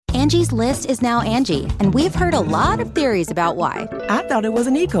Angie's List is now Angie, and we've heard a lot of theories about why. I thought it was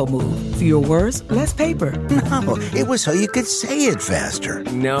an eco move. Fewer words, less paper. No, it was so you could say it faster.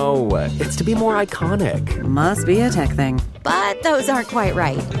 No, it's to be more iconic. Must be a tech thing. But those aren't quite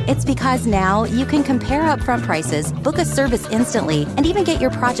right. It's because now you can compare upfront prices, book a service instantly, and even get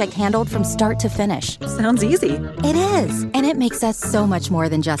your project handled from start to finish. Sounds easy. It is, and it makes us so much more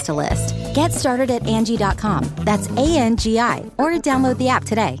than just a list. Get started at Angie.com. That's ANGI, or download the app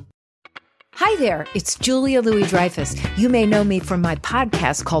today. Hi there, it's Julia Louis-Dreyfus. You may know me from my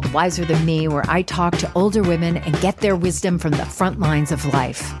podcast called Wiser Than Me, where I talk to older women and get their wisdom from the front lines of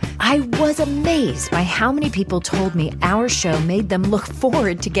life. I was amazed by how many people told me our show made them look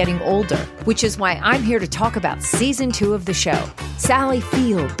forward to getting older, which is why I'm here to talk about season 2 of the show. Sally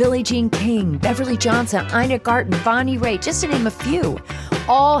Field, Billie Jean King, Beverly Johnson, Ina Garten, Bonnie Raitt, just to name a few.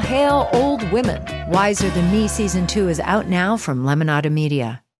 All hail old women. Wiser Than Me season 2 is out now from Lemonada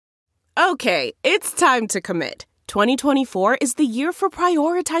Media. Okay, it's time to commit. 2024 is the year for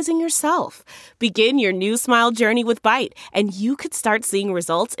prioritizing yourself. Begin your new smile journey with Byte, and you could start seeing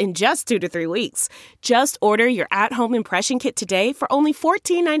results in just 2 to 3 weeks. Just order your at-home impression kit today for only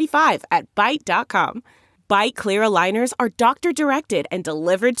 $14.95 at Byte.com. Byte Clear aligners are doctor-directed and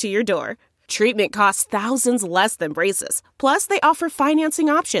delivered to your door. Treatment costs thousands less than braces. Plus, they offer financing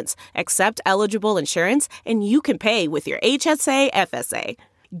options, accept eligible insurance, and you can pay with your HSA, FSA.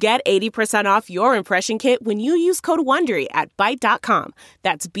 Get 80% off your impression kit when you use code WONDERY at Byte.com.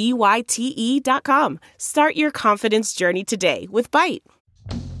 That's BYTE.com. Start your confidence journey today with Byte.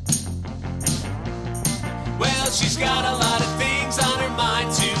 Well, she's got a lot of things on her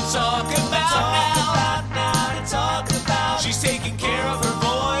mind to talk about now. She's taking care of her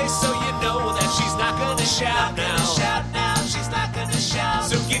voice, so you know that she's not gonna shout now. She's not gonna shout.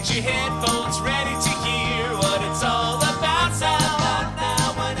 So get your headphones ready to hear what it's all about now.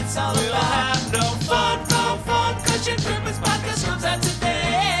 When it's all we'll about. Have no fun, 'cause your Christmas podcast comes out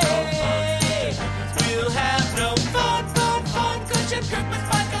today. We'll have no fun, 'cause your Christmas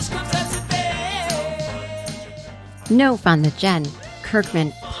podcast comes out today. No Fun, the Jen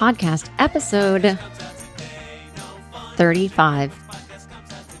Kirkman podcast, episode 35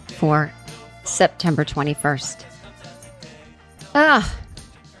 for September 21st.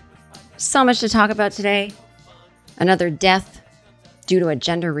 So much to talk about today. Another death due to a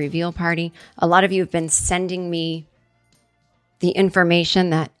gender reveal party. A lot of you have been sending me the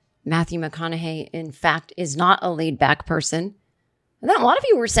information that Matthew McConaughey, in fact, is not a laid-back person. And then a lot of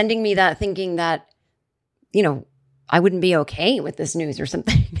you were sending me that thinking that, I wouldn't be okay with this news or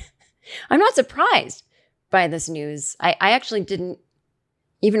something. I'm not surprised by this news. I actually didn't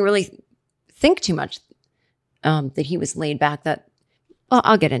even really think too much that he was laid back.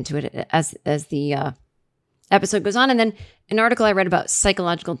 I'll get into it as the episode goes on. And then an article I read about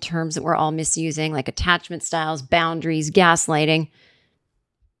psychological terms that we're all misusing, like attachment styles, boundaries, gaslighting,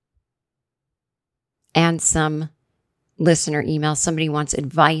 and some listener emails. Somebody wants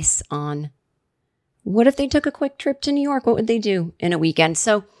advice on what if they took a quick trip to New York? What would they do in a weekend?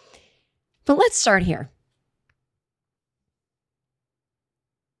 But let's start here.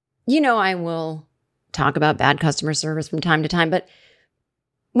 I will talk about bad customer service from time to time, but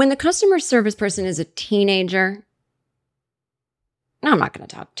when the customer service person is a teenager, I'm not going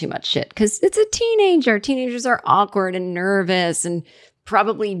to talk too much shit because it's a teenager. Teenagers are awkward and nervous and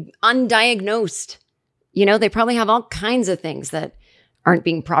probably undiagnosed. They probably have all kinds of things that aren't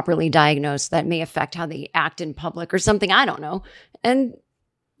being properly diagnosed that may affect how they act in public or something. I don't know. And,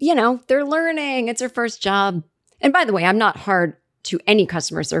 they're learning. It's their first job. And by the way, I'm not hard to any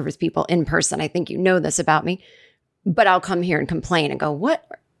customer service people in person. I think you know this about me. But I'll come here and complain and go, what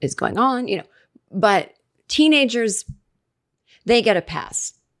is going on? But teenagers, they get a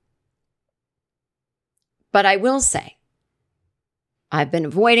pass. But I will say, I've been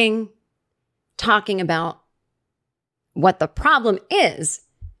avoiding talking about what the problem is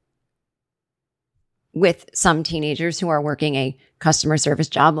with some teenagers who are working a customer service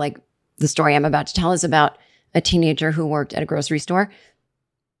job, like the story I'm about to tell is about a teenager who worked at a grocery store.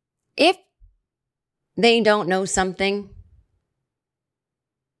 If they don't know something,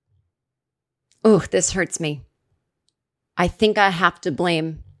 this hurts me. I think I have to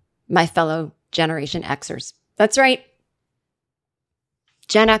blame my fellow Generation Xers. That's right.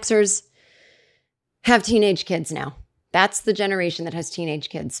 Gen Xers have teenage kids now. That's the generation that has teenage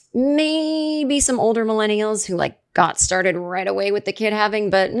kids. Maybe some older millennials who got started right away with the kid having,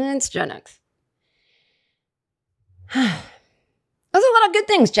 but it's Gen X. There's a lot of good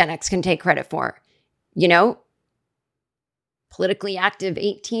things Gen X can take credit for. Politically active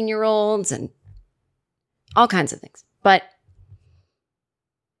 18-year-olds and all kinds of things. But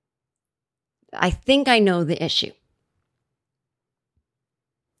I think I know the issue.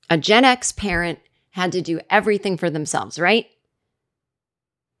 A Gen X parent had to do everything for themselves, right?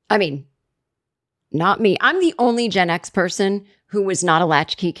 I mean, not me. I'm the only Gen X person who was not a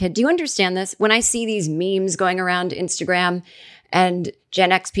latchkey kid. Do you understand this? When I see these memes going around Instagram and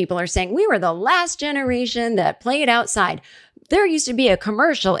Gen X people are saying, we were the last generation that played outside. There used to be a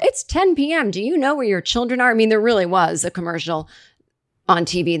commercial. It's 10 p.m. Do you know where your children are? I mean, there really was a commercial on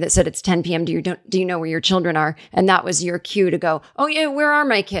TV that said it's 10 p.m. Do you know where your children are? And that was your cue to go, oh yeah, where are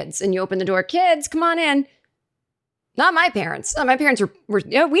my kids? And you open the door, kids, come on in. Not my parents. My parents were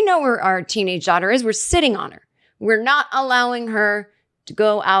we know where our teenage daughter is. We're sitting on her. We're not allowing her to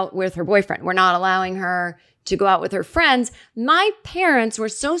go out with her boyfriend. We're not allowing her to go out with her friends. My parents were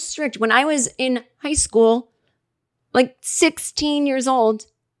so strict when I was in high school, like 16 years old.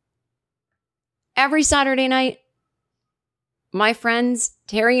 Every Saturday night, my friends,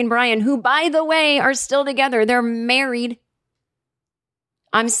 Terry and Brian, who, by the way, are still together. They're married.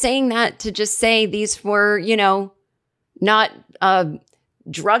 I'm saying that to just say these were, not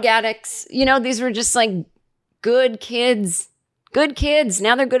drug addicts. These were just like good kids. Good kids.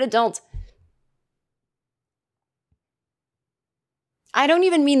 Now they're good adults. I don't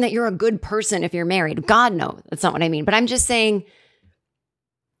even mean that you're a good person if you're married. God, no, that's not what I mean. But I'm just saying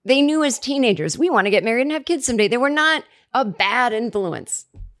they knew as teenagers, we want to get married and have kids someday. They were not a bad influence.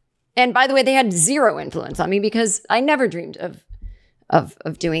 And by the way, they had zero influence on me because I never dreamed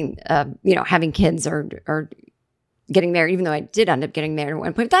of doing, having kids or getting married, even though I did end up getting married at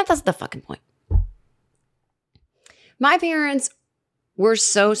one point. That's the fucking point. My parents were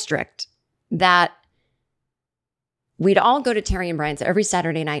so strict that we'd all go to Terry and Brian's every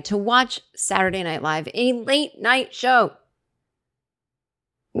Saturday night to watch Saturday Night Live, a late night show.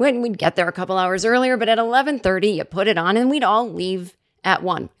 When we'd get there a couple hours earlier, but at 11:30, you put it on and we'd all leave at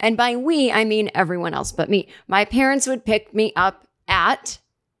 1. And by we, I mean everyone else but me. My parents would pick me up at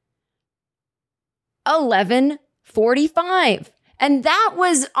 11:45. And that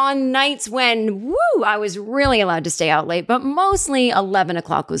was on nights when, I was really allowed to stay out late, but mostly 11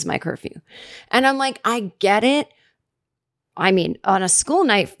 o'clock was my curfew. And I'm like, I get it. I mean, on a school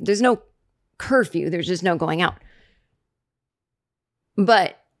night, there's no curfew. There's just no going out.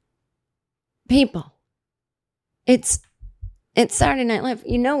 But people, it's Saturday Night Live.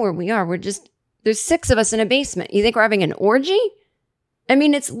 You know where we are. There's 6 of us in a basement. You think we're having an orgy? I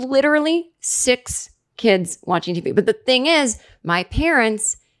mean, it's literally 6 kids watching TV. But the thing is, my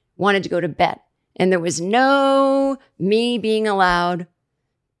parents wanted to go to bed. And there was no me being allowed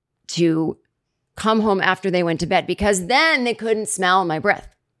to come home after they went to bed because then they couldn't smell my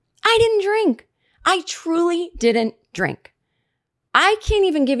breath. I didn't drink. I truly didn't drink. I can't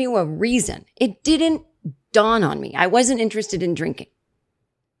even give you a reason. It didn't dawn on me. I wasn't interested in drinking.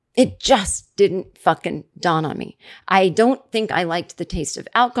 It just didn't fucking dawn on me. I don't think I liked the taste of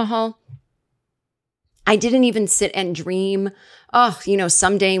alcohol. I didn't even sit and dream,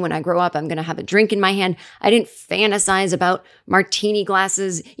 someday when I grow up, I'm going to have a drink in my hand. I didn't fantasize about martini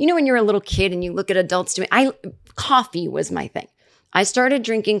glasses. When you're a little kid and you look at adults doing, coffee was my thing. I started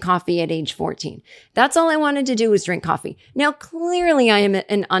drinking coffee at age 14. That's all I wanted to do was drink coffee. Now, clearly I am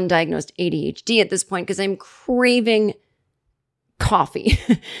an undiagnosed ADHD at this point because I'm craving coffee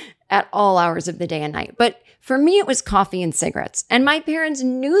at all hours of the day and night. But for me, it was coffee and cigarettes. And my parents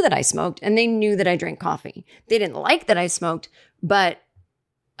knew that I smoked and they knew that I drank coffee. They didn't like that I smoked. But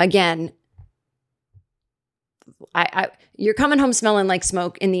again, you're coming home smelling like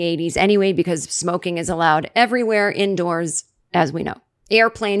smoke in the 80s anyway, because smoking is allowed everywhere indoors, as we know.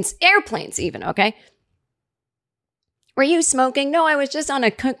 Airplanes even, okay? Were you smoking? No, I was just on a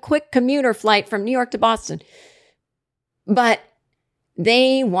quick commuter flight from New York to Boston. But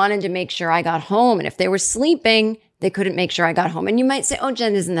they wanted to make sure I got home. And if they were sleeping, they couldn't make sure I got home. And you might say, oh,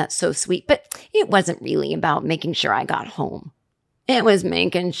 Jen, isn't that so sweet? But it wasn't really about making sure I got home. It was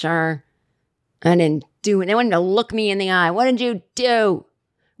making sure I didn't do it. They wanted to look me in the eye. What did you do?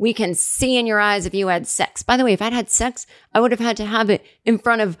 We can see in your eyes if you had sex. By the way, if I'd had sex, I would have had to have it in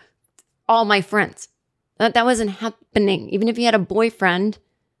front of all my friends. That wasn't happening. Even if you had a boyfriend,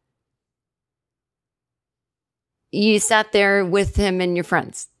 you sat there with him and your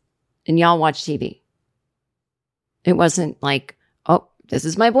friends and y'all watched TV. It wasn't like, oh, this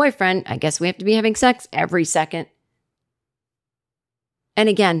is my boyfriend. I guess we have to be having sex every second. And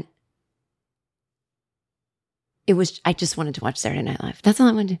again, I just wanted to watch Saturday Night Live. That's all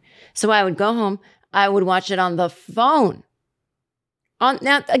I wanted to do. So I would go home. I would watch it on the phone.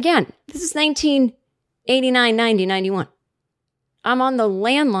 Now, again, this is 1989, 90, 91. I'm on the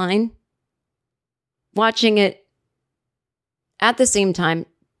landline watching it at the same time,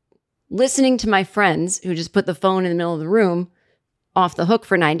 listening to my friends who just put the phone in the middle of the room off the hook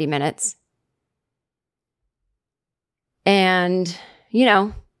for 90 minutes. And,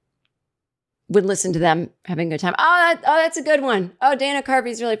 would listen to them having a good time. That's a good one. Oh, Dana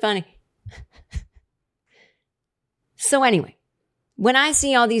Carvey's really funny. So anyway, when I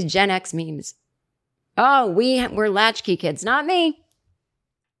see all these Gen X memes, we're latchkey kids. Not me.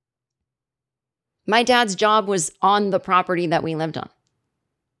 My dad's job was on the property that we lived on.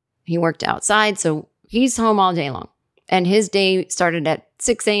 He worked outside, so he's home all day long. And his day started at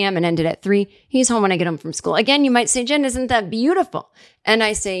 6 a.m. and ended at 3. He's home when I get home from school. Again, you might say, Jen, isn't that beautiful? And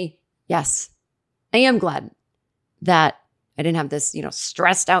I say, yes, I am glad that I didn't have this,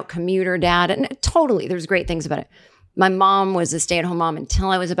 stressed out commuter dad. And totally, there's great things about it. My mom was a stay-at-home mom until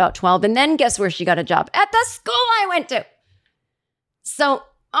I was about 12. And then guess where she got a job? At the school I went to. So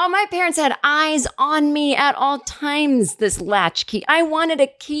all my parents had eyes on me at all times, this latchkey. I wanted a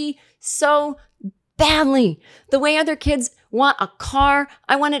key so badly. The way other kids want a car,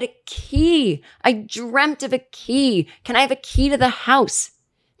 I wanted a key. I dreamt of a key. Can I have a key to the house?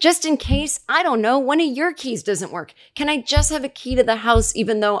 Just in case, I don't know, one of your keys doesn't work. Can I just have a key to the house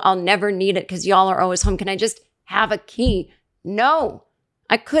even though I'll never need it because y'all are always home? Can I just have a key? No,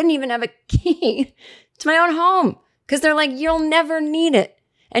 I couldn't even have a key to my own home because they're like, you'll never need it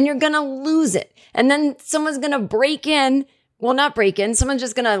and you're going to lose it. And then someone's going to break in. Well, not break in. Someone's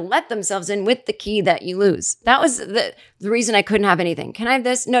just going to let themselves in with the key that you lose. That was the reason I couldn't have anything. Can I have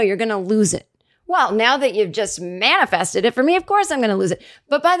this? No, you're going to lose it. Well, now that you've just manifested it for me, of course I'm going to lose it.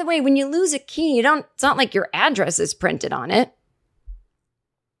 But by the way, when you lose a key, it's not like your address is printed on it.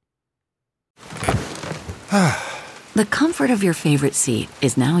 The comfort of your favorite seat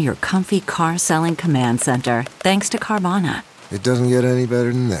is now your comfy car selling command center, thanks to Carvana. It doesn't get any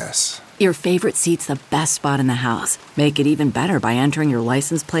better than this. Your favorite seat's the best spot in the house. Make it even better by entering your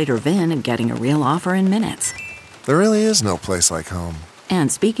license plate or VIN and getting a real offer in minutes. There really is no place like home.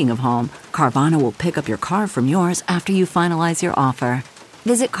 And speaking of home, Carvana will pick up your car from yours after you finalize your offer.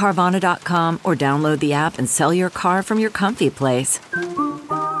 Visit Carvana.com or download the app and sell your car from your comfy place.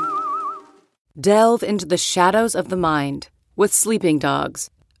 Delve into the shadows of the mind with Sleeping Dogs,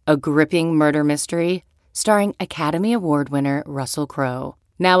 a gripping murder mystery starring Academy Award winner Russell Crowe.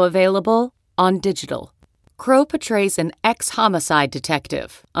 Now available on digital. Crowe portrays an ex-homicide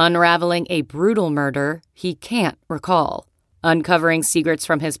detective unraveling a brutal murder he can't recall. Uncovering secrets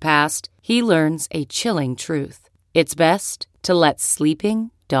from his past, he learns a chilling truth. It's best to let sleeping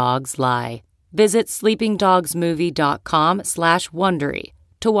dogs lie. Visit sleepingdogsmovie.com/Wondery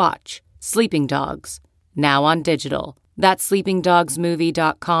to watch Sleeping Dogs, now on digital. That's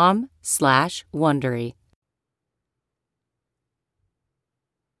sleepingdogsmovie.com/Wondery.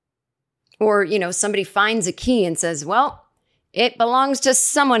 Or, somebody finds a key and says, well, it belongs to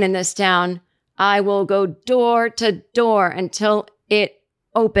someone in this town. I will go door to door until it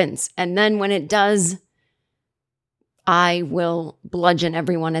opens. And then when it does, I will bludgeon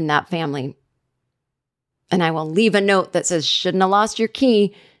everyone in that family. And I will leave a note that says, shouldn't have lost your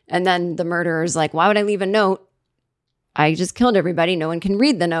key. And then the murderer's like, why would I leave a note? I just killed everybody. No one can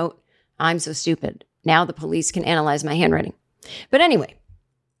read the note. I'm so stupid. Now the police can analyze my handwriting. But anyway,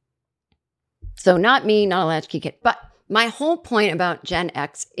 so not me, not a latchkey kid. But my whole point about Gen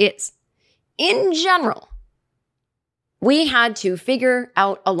X is, in general, we had to figure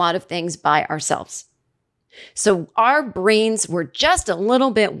out a lot of things by ourselves. So our brains were just a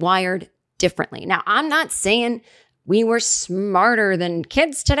little bit wired differently. Now, I'm not saying we were smarter than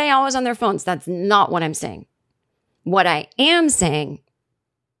kids today, always on their phones. That's not what I'm saying. What I am saying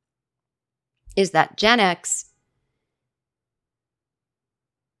is that Gen X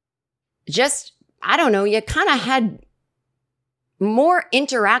just, I don't know, you kind of had more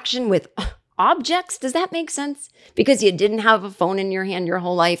interaction with objects. Does that make sense? Because you didn't have a phone in your hand your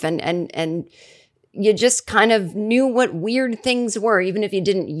whole life and you just kind of knew what weird things were, even if you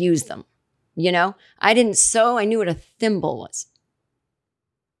didn't use them. I didn't sew. I knew what a thimble was.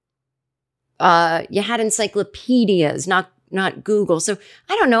 You had encyclopedias, not Google. So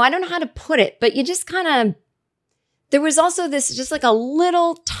I don't know how to put it, but you just kind of, there was also this just like a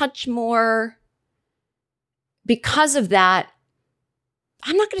little touch more because of that.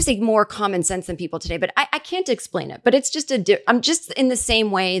 I'm not going to say more common sense than people today, but I can't explain it. But it's just I'm just in the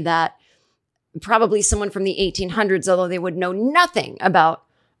same way that probably someone from the 1800s, although they would know nothing about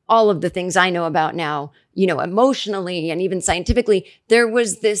all of the things I know about now, emotionally and even scientifically, there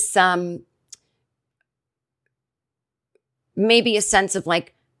was this maybe a sense of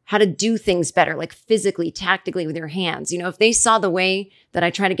like how to do things better, like physically, tactically with your hands. If they saw the way that I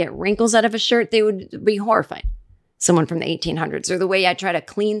try to get wrinkles out of a shirt, they would be horrified. someone from the 1800s, or the way I try to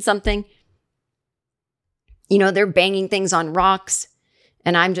clean something. You know, they're banging things on rocks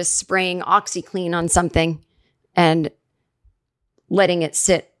and I'm just spraying OxyClean on something and letting it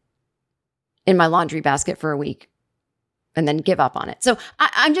sit in my laundry basket for a week and then give up on it. So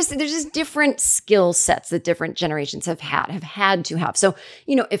there's just different skill sets that different generations have had to have. So,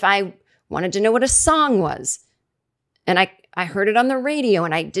 you know, if I wanted to know what a song was and I heard it on the radio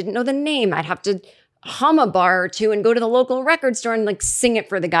and I didn't know the name, I'd have to hum a bar or two and go to the local record store and like sing it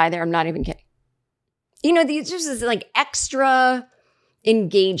for the guy there. I'm not even kidding. You know, these just this like extra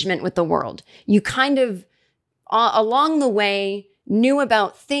engagement with the world. You kind of along the way knew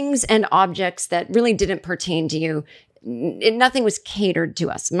about things and objects that really didn't pertain to you. Nothing was catered to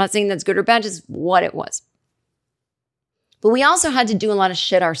us. I'm not saying that's good or bad, just what it was. But we also had to do a lot of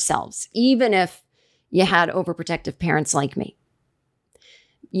shit ourselves, even if you had overprotective parents like me.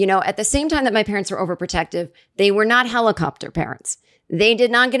 You know, at the same time that my parents were overprotective, they were not helicopter parents. They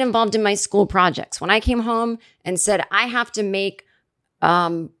did not get involved in my school projects. When I came home and said, I have to make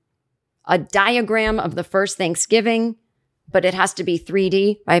a diagram of the first Thanksgiving, but it has to be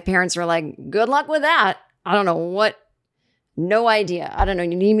 3D, my parents were like, good luck with that. I don't know what, no idea. I don't know.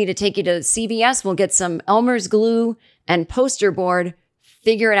 You need me to take you to CVS? We'll get some Elmer's glue and poster board,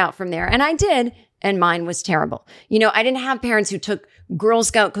 figure it out from there. And I did. And mine was terrible. You know, I didn't have parents who took Girl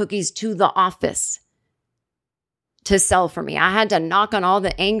Scout cookies to the office to sell for me. I had to knock on all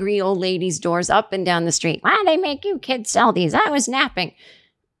the angry old ladies' doors up and down the street. Why do they make you kids sell these? I was napping.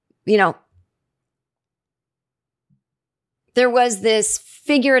 You know, there was this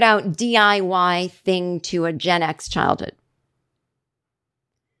figure it out DIY thing to a Gen X childhood.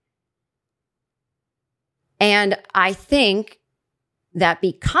 And I think that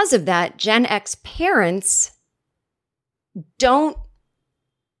because of that, Gen X parents don't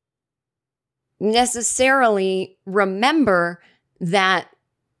necessarily remember that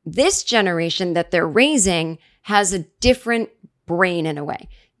this generation that they're raising has a different brain in a way.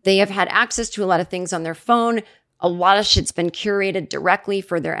 They have had access to a lot of things on their phone. A lot of shit's been curated directly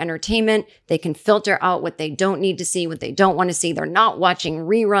for their entertainment. They can filter out what they don't need to see, what they don't want to see. They're not watching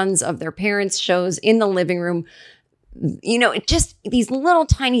reruns of their parents' shows in the living room. You know, it just these little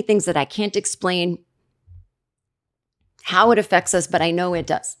tiny things that I can't explain how it affects us, but I know it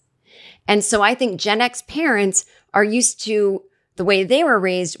does. And so I think Gen X parents are used to the way they were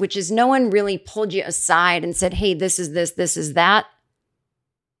raised, which is no one really pulled you aside and said, hey, this is this, this is that.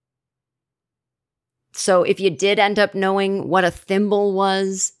 So if you did end up knowing what a thimble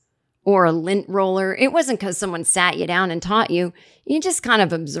was or a lint roller, it wasn't because someone sat you down and taught you. You just kind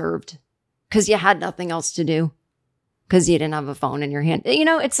of observed because you had nothing else to do because you didn't have a phone in your hand. You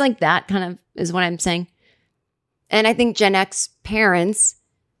know, it's like that kind of is what I'm saying. And I think Gen X parents,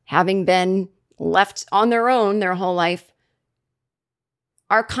 having been left on their own their whole life,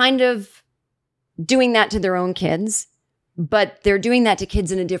 are kind of doing that to their own kids, but they're doing that to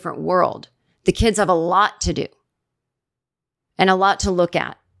kids in a different world. The kids have a lot to do and a lot to look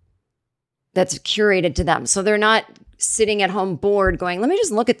at that's curated to them. So they're not sitting at home bored going, let me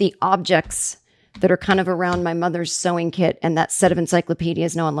just look at the objects that are kind of around my mother's sewing kit and that set of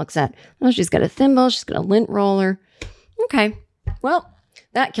encyclopedias no one looks at. Oh, she's got a thimble. She's got a lint roller. Okay, well,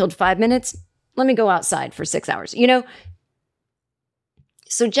 that killed 5 minutes. Let me go outside for 6 hours. You know,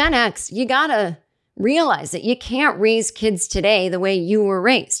 so Gen X, you got to realize that you can't raise kids today the way you were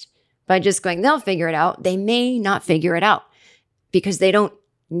raised. By just going, they'll figure it out. They may not figure it out because they don't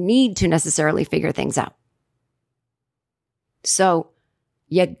need to necessarily figure things out. So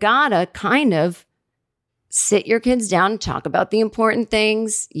you gotta kind of sit your kids down and talk about the important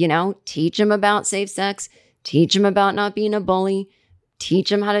things, you know, teach them about safe sex, teach them about not being a bully, teach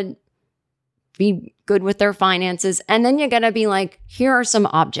them how to be good with their finances. And then you gotta be like, here are some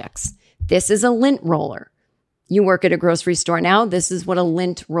objects. This is a lint roller. You work at a grocery store now. This is what a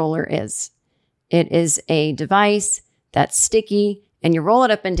lint roller is. It is a device that's sticky and you roll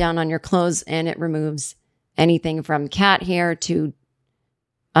it up and down on your clothes and it removes anything from cat hair to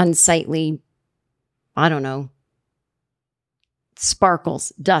unsightly, I don't know,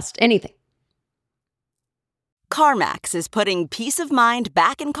 sparkles, dust, anything. CarMax is putting peace of mind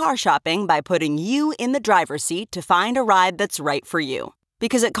back in car shopping by putting you in the driver's seat to find a ride that's right for you.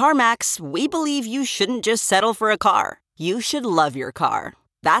 Because at CarMax, we believe you shouldn't just settle for a car. You should love your car.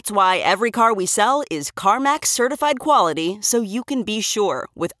 That's why every car we sell is CarMax certified quality, so you can be sure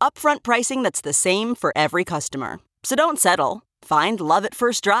with upfront pricing that's the same for every customer. So don't settle. Find love at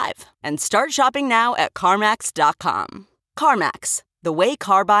first drive and start shopping now at CarMax.com. CarMax, the way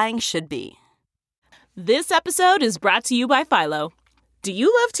car buying should be. This episode is brought to you by Philo. Do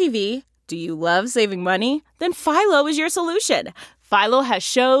you love TV? Do you love saving money? then Philo is your solution. Philo has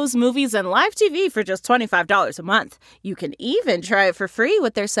shows, movies, and live TV for just $25 a month. You can even try it for free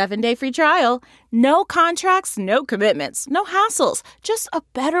with their 7-day free trial. No contracts, no commitments, no hassles, just a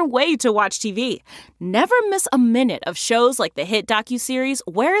better way to watch TV. Never miss a minute of shows like the hit docuseries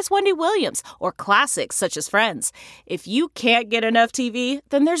Where is Wendy Williams or classics such as Friends. If you can't get enough TV,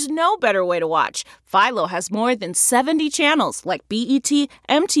 then there's no better way to watch. Philo has more than 70 channels like BET,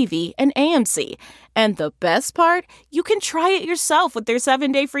 MTV, and AMC. And the best part? You can try it yourself with their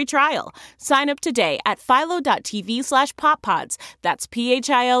 7-day free trial. Sign up today at philo.tv/poppods. That's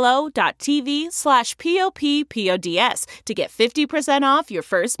philo.tv/poppods to get 50% off your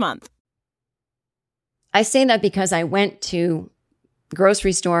first month. I say that because I went to the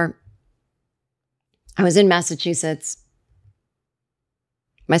grocery store. I was in Massachusetts.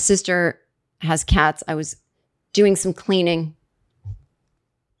 My sister has cats. I was doing some cleaning.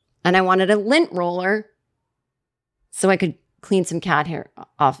 And I wanted a lint roller so I could clean some cat hair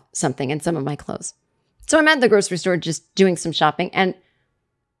off something and some of my clothes. So I'm at the grocery store just doing some shopping, and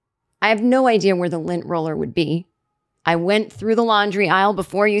I have no idea where the lint roller would be. I went through the laundry aisle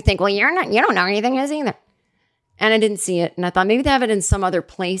before you think, well, you don't know anything is either. And I didn't see it. And I thought maybe they have it in some other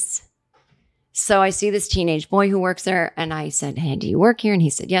place. So I see this teenage boy who works there, and I said, hey, do you work here? And he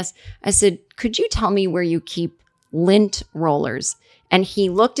said, yes. I said, could you tell me where you keep lint rollers? And he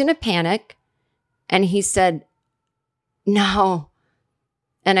looked in a panic and he said, no.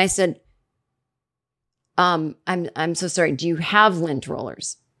 And I said, I'm so sorry. Do you have lint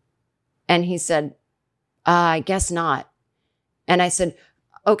rollers? And he said, I guess not. And I said,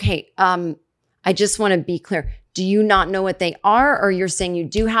 okay, I just want to be clear. Do you not know what they are? Or you're saying you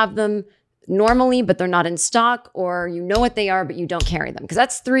do have them normally, but they're not in stock, or you know what they are, but you don't carry them? Because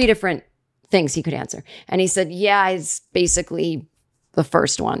that's 3 different things he could answer. And he said, yeah, it's basically the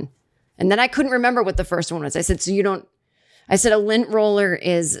first one. And then I couldn't remember what the first one was. I said, I said, a lint roller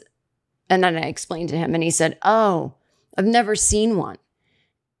is, and then I explained to him, and he said, oh, I've never seen one.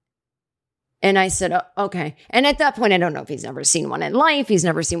 And I said, oh, okay. And at that point, I don't know if he's never seen one in life. He's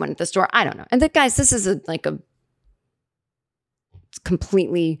never seen one at the store. I don't know. And guys, this is a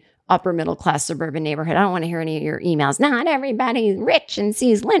completely upper middle class suburban neighborhood. I don't want to hear any of your emails. Not everybody's rich and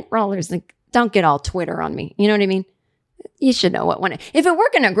sees lint rollers. Like, don't get all Twitter on me. You know what I mean? You should know what one. If it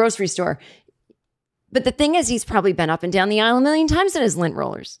worked in a grocery store, but the thing is, he's probably been up and down the aisle a million times in his lint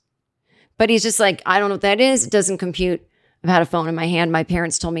rollers. But he's just like, I don't know what that is. It doesn't compute. I've had a phone in my hand. My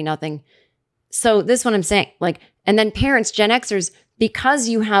parents told me nothing. So this is what I'm saying. And then parents, Gen Xers, because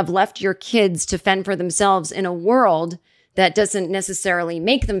you have left your kids to fend for themselves in a world that doesn't necessarily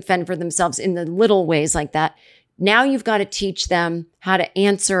make them fend for themselves in the little ways like that. Now you've got to teach them how to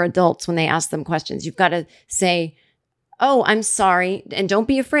answer adults when they ask them questions. You've got to say, oh, I'm sorry. And don't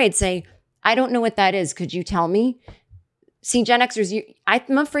be afraid. Say, I don't know what that is. Could you tell me? See, Gen Xers,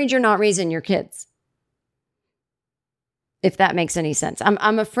 I'm afraid you're not raising your kids. If that makes any sense.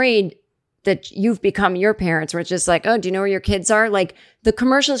 I'm afraid that you've become your parents where it's just like, oh, do you know where your kids are? Like, the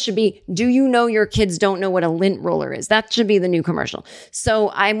commercials should be, do you know your kids don't know what a lint roller is? That should be the new commercial. So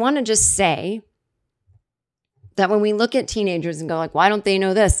I want to just say that when we look at teenagers and go like, why don't they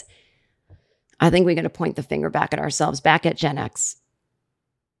know this? I think we got to point the finger back at ourselves, back at Gen X.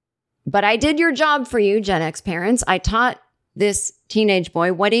 But I did your job for you, Gen X parents. I taught this teenage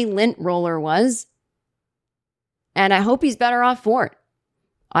boy what a lint roller was. And I hope he's better off for it.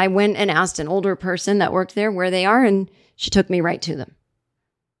 I went and asked an older person that worked there where they are, and she took me right to them.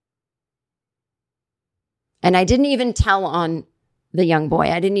 And I didn't even tell on the young boy.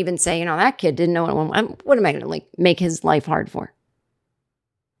 I didn't even say, that kid didn't know what am I going to make his life hard for?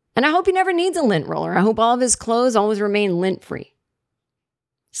 And I hope he never needs a lint roller. I hope all of his clothes always remain lint free.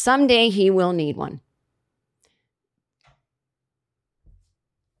 Someday he will need one.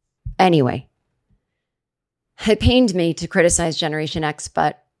 Anyway, it pained me to criticize Generation X,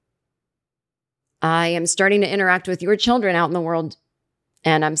 but I am starting to interact with your children out in the world,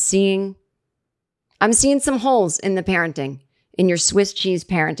 and I'm seeing some holes in the parenting, in your Swiss cheese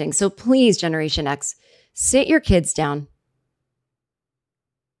parenting. So please, Generation X, sit your kids down,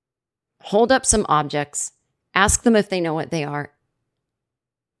 hold up some objects, ask them if they know what they are,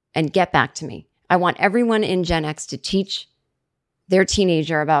 and get back to me. I want everyone in Gen X to teach their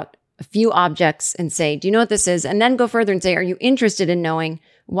teenager about a few objects and say, do you know what this is? And then go further and say, are you interested in knowing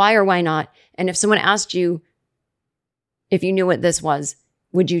why or why not? And if someone asked you if you knew what this was,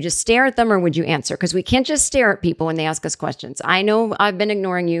 would you just stare at them or would you answer? Because we can't just stare at people when they ask us questions. I know I've been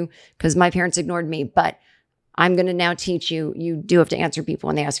ignoring you because my parents ignored me, but I'm going to now teach you. You do have to answer people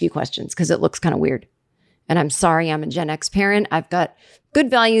when they ask you questions because it looks kind of weird. And I'm sorry, I'm a Gen X parent. I've got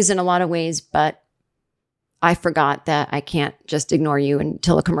good values in a lot of ways, but I forgot that I can't just ignore you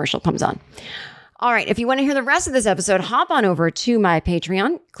until a commercial comes on. All right. If you want to hear the rest of this episode, hop on over to my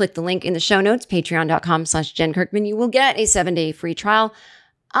Patreon. Click the link in the show notes, patreon.com/Jen Kirkman. You will get a 7-day free trial.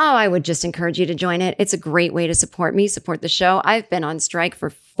 Oh, I would just encourage you to join it. It's a great way to support me, support the show. I've been on strike for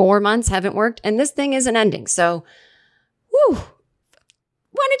 4 months, haven't worked, and this thing isn't ending. So,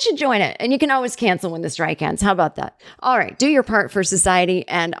 why don't you join it? And you can always cancel when the strike ends. How about that? All right. Do your part for society,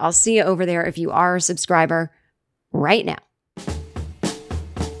 and I'll see you over there if you are a subscriber right now.